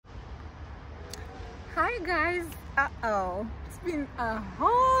Hi guys. It's been a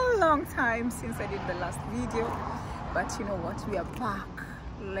whole long time since I did the last video, but you know what, we are back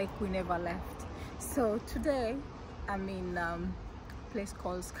like we never left. So today I'm in a place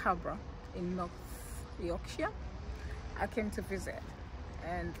called Scarborough in North Yorkshire. I came to visit,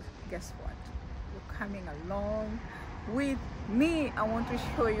 and guess what, you're coming along with me. I want to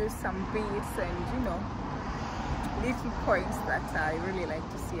show you some bits and little points that I really like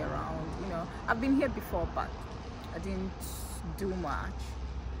to see around. I've been here before, but I didn't do much,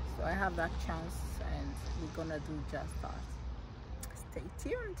 so I have that chance and we're gonna do just that. Stay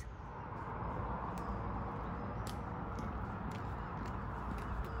tuned.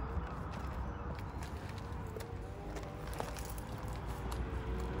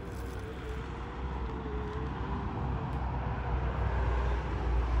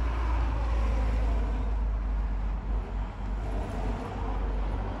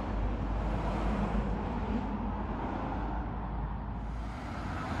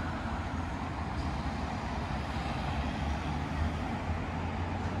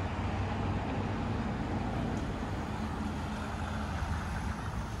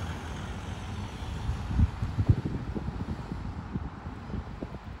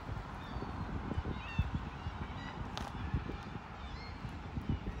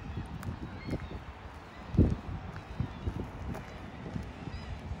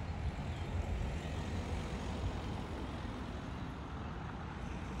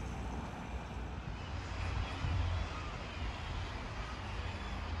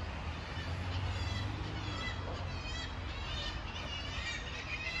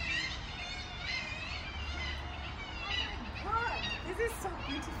 This is so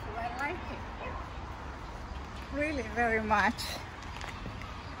beautiful. I like it really very much.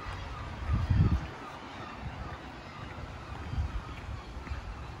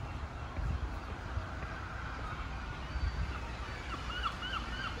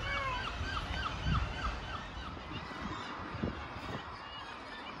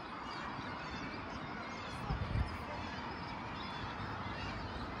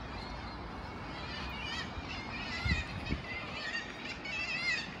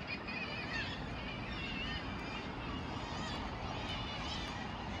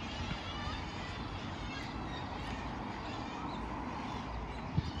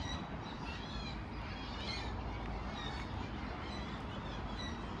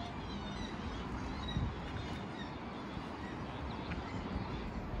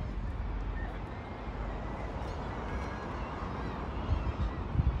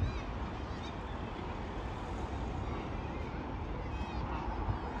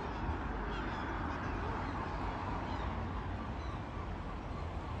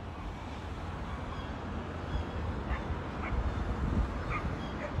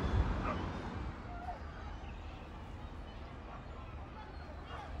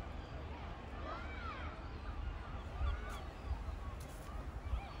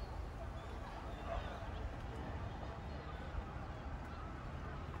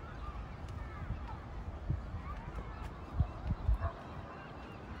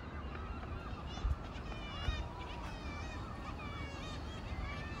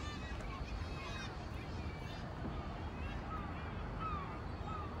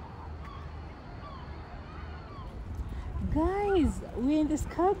 Guys, we're in the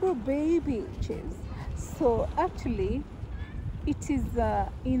Scarborough Bay beaches. So actually it is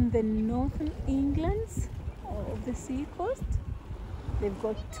in the northern England of the sea coast. They've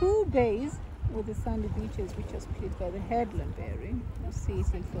got two bays with the sandy beaches, which are split by the headland area. You see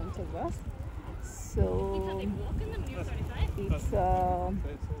it in front of us. So it's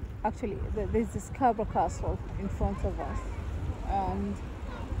actually there's the Scarborough Castle in front of us, and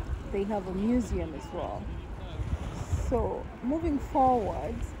they have a museum as well. So moving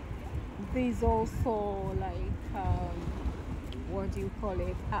forward, there's also like what do you call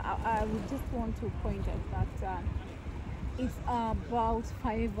it? I would just want to point out that it's about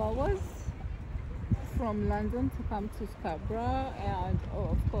 5 hours from London to come to Scarborough, and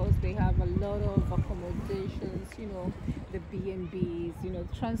of course they have a lot of accommodations, the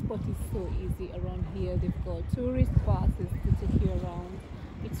B&Bs, transport is so easy around here. They've got tourist buses to take you around.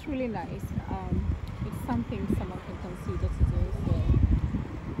 It's really nice. It's something someone can consider to do.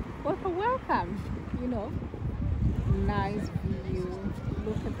 So welcome. Nice view.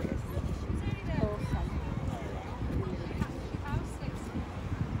 Look at this. Awesome.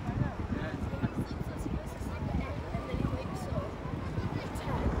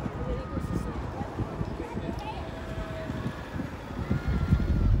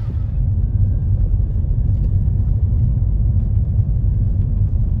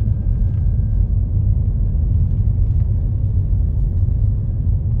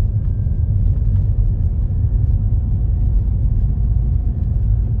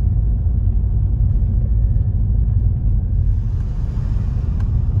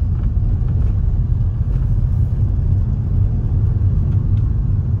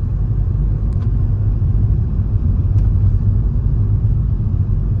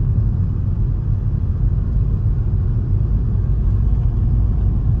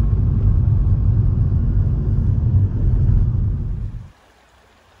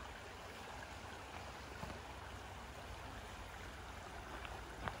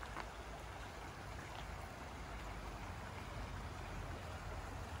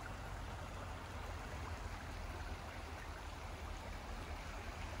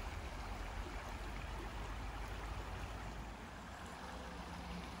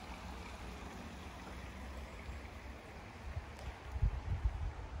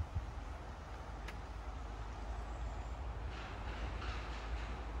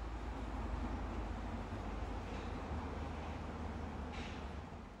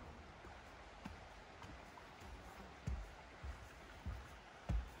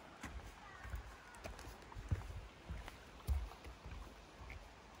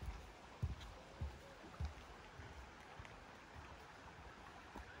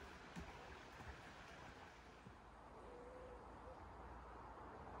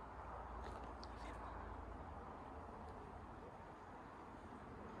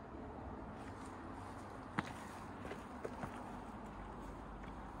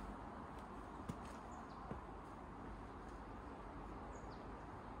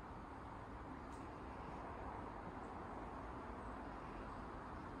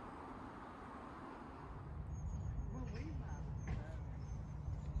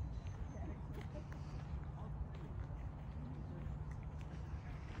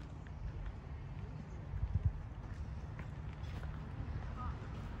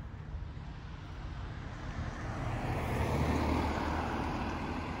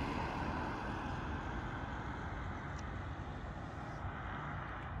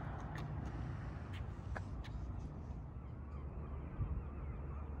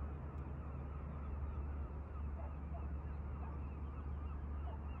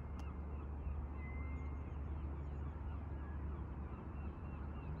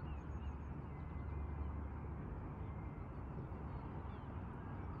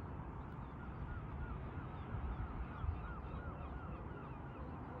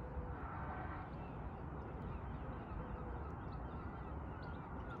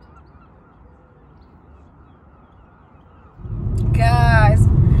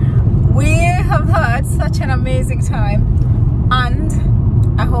 had such an amazing time, and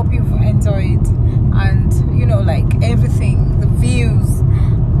I hope you've enjoyed. And you know, like everything, the views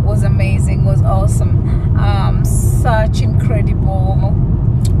was amazing, was awesome. Such incredible,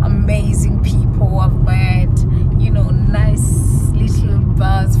 amazing people I've met, you know, nice little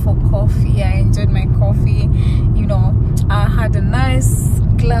bars for coffee. I enjoyed my coffee, you know. I had a nice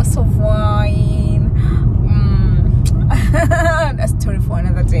glass of wine. A story for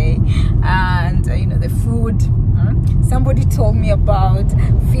another day. And you know, the food, somebody told me about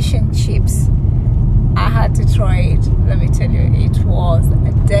fish and chips. I had to try it. Let me tell you, it was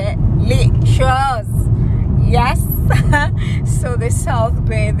delicious. Yes. So the South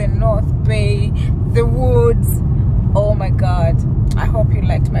Bay, the North Bay, the woods, oh my god, I hope you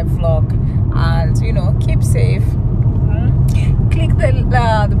liked my vlog. And you know, keep safe. Click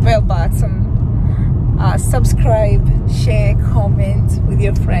the bell button, subscribe, share, comment with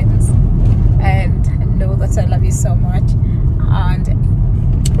your friends, and know that I love you so much.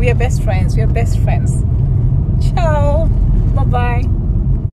 And we are best friends. We are best friends. Ciao. Bye bye.